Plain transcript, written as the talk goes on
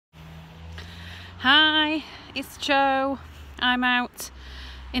Hi, it's Jo. I'm out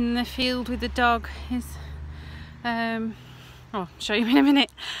in the field with the dog. I'll show you in a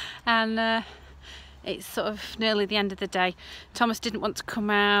minute. And it's sort of nearly the end of the day. Thomas didn't want to come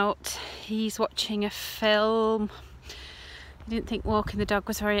out. He's watching a film. He didn't think walking the dog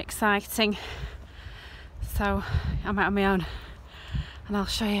was very exciting. So I'm out on my own and I'll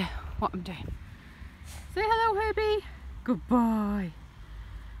show you what I'm doing. Say hello, Herbie. Good boy.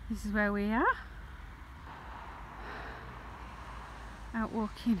 This is where we are. Out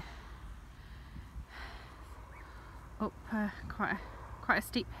walking up quite a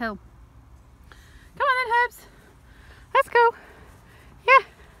steep hill. Come on then, Herbs. Let's go. Yeah.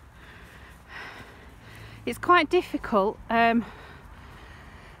 It's quite difficult to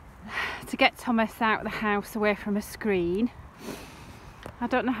get Thomas out of the house away from a screen. I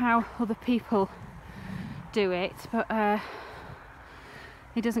don't know how other people do it, but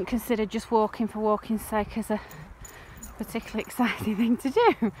he doesn't consider just walking for walking's sake as a particularly exciting thing to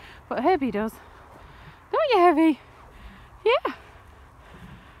do, but Herbie does. Don't you, Herbie? Yeah.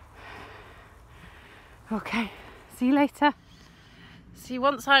 Okay, see you later. See,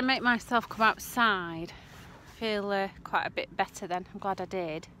 once I make myself come outside, I feel quite a bit better then. I'm glad I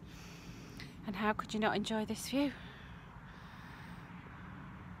did. And how could you not enjoy this view?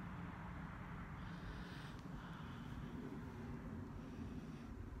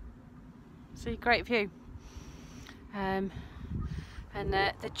 See, great view. And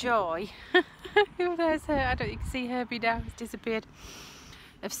the joy, there's her, I don't know, you can see Herbie now, he's disappeared,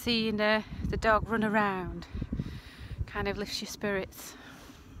 of seeing the dog run around, kind of lifts your spirits.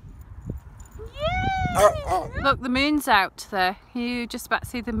 Yay! Look, the moon's out there. You just about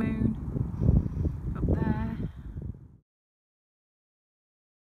see the moon.